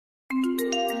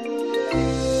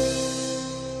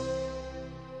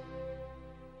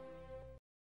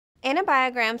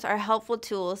Antibiograms are helpful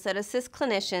tools that assist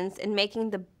clinicians in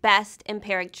making the best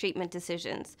empiric treatment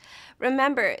decisions.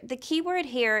 Remember, the key word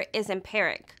here is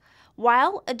empiric.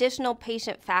 While additional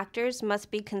patient factors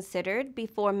must be considered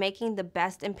before making the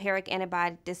best empiric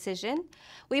antibiotic decision,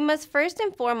 we must first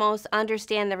and foremost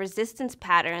understand the resistance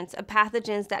patterns of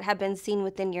pathogens that have been seen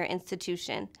within your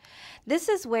institution. This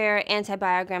is where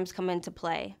antibiograms come into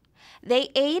play. They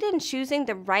aid in choosing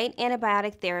the right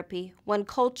antibiotic therapy when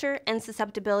culture and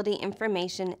susceptibility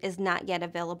information is not yet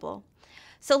available.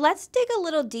 So let's dig a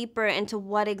little deeper into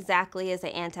what exactly is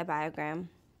an antibiogram.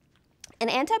 An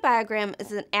antibiogram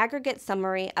is an aggregate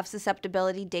summary of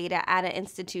susceptibility data at an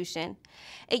institution.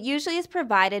 It usually is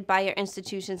provided by your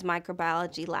institution's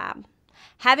microbiology lab.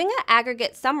 Having an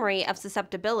aggregate summary of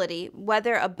susceptibility,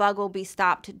 whether a bug will be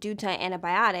stopped due to an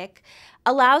antibiotic,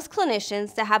 allows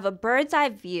clinicians to have a bird's eye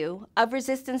view of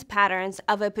resistance patterns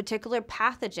of a particular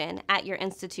pathogen at your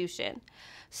institution.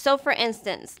 So for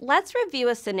instance, let's review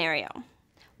a scenario.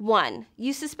 1.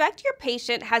 You suspect your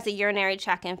patient has a urinary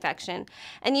tract infection,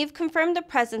 and you've confirmed the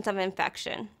presence of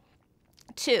infection.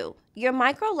 2. Your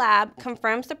microlab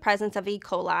confirms the presence of E.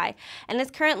 coli and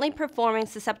is currently performing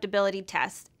susceptibility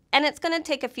tests, and it's going to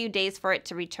take a few days for it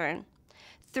to return.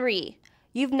 3.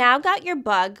 You've now got your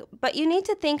bug, but you need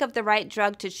to think of the right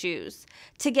drug to choose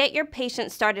to get your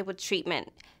patient started with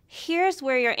treatment. Here's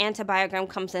where your antibiogram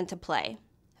comes into play.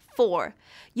 4.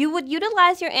 You would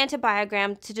utilize your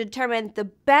antibiogram to determine the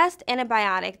best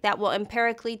antibiotic that will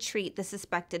empirically treat the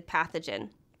suspected pathogen.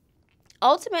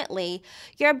 Ultimately,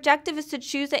 your objective is to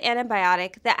choose an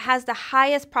antibiotic that has the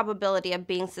highest probability of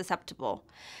being susceptible.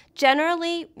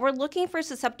 Generally, we're looking for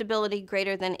susceptibility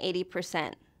greater than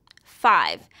 80%.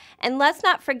 5. And let's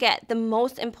not forget the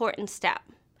most important step.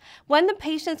 When the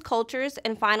patient's cultures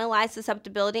and finalized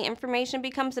susceptibility information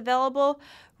becomes available,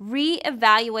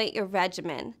 re-evaluate your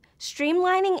regimen.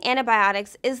 Streamlining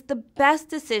antibiotics is the best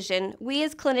decision we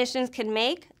as clinicians can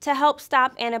make to help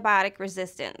stop antibiotic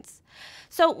resistance.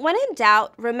 So when in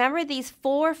doubt, remember these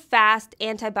 4 fast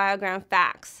antibiogram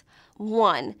facts.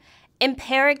 1.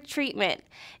 Empiric treatment.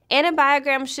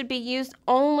 Antibiograms should be used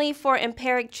only for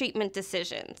empiric treatment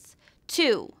decisions.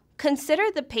 2. Consider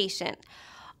the patient.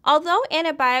 Although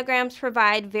antibiograms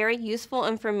provide very useful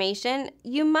information,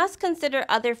 you must consider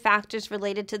other factors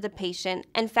related to the patient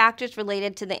and factors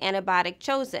related to the antibiotic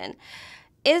chosen.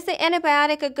 Is the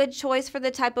antibiotic a good choice for the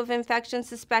type of infection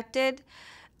suspected?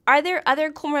 Are there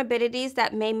other comorbidities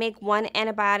that may make one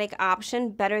antibiotic option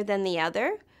better than the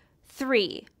other?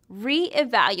 3.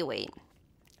 Re-evaluate.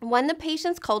 When the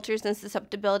patient's cultures and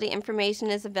susceptibility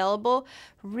information is available,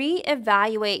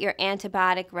 re-evaluate your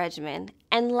antibiotic regimen.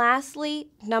 And lastly,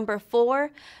 number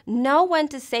 4, know when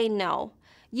to say no.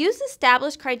 Use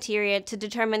established criteria to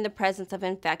determine the presence of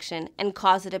infection and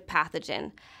causative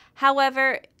pathogen.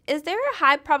 However, is there a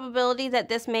high probability that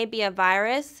this may be a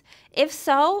virus? If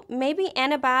so, maybe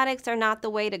antibiotics are not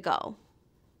the way to go.